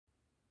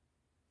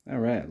All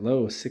right,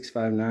 low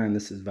 659.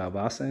 This is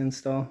Vaovasa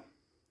install.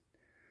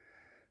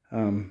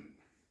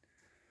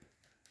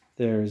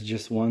 There's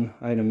just one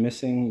item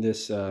missing.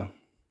 This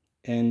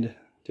end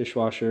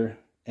dishwasher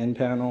end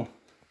panel.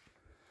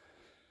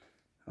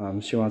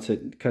 She wants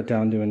it cut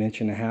down to 1.5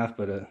 inches,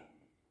 but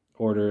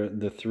order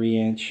the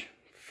 3-inch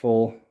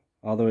full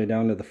all the way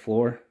down to the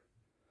floor,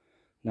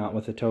 not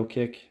with a toe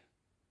kick,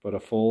 but a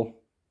full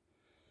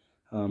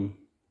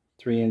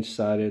 3-inch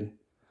sided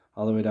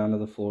all the way down to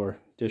the floor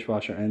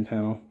dishwasher end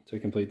panel to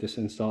complete this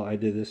install. I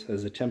did this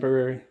as a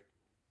temporary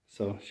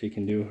so she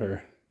can do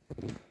her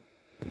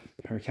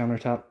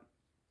countertop.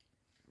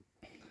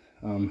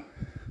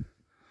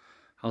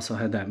 Also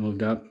had that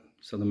moved up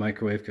so the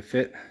microwave could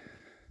fit.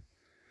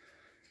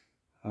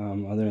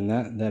 Other than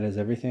that, that is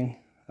everything.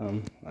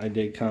 I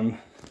built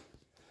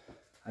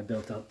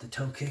up the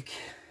toe kick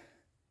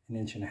 1.5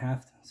 inches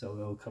so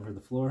it'll cover the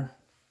floor.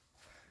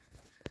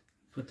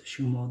 Put the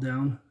shoe mold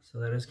down, so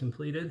that is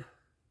completed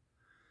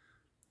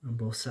on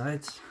both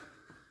sides.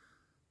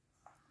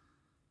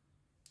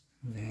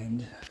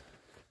 And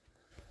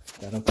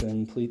that'll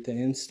complete the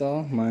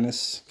install,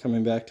 minus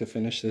coming back to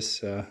finish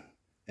this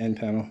end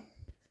panel.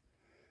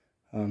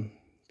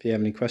 If you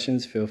have any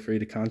questions, feel free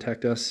to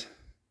contact us.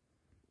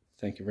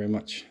 Thank you very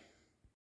much.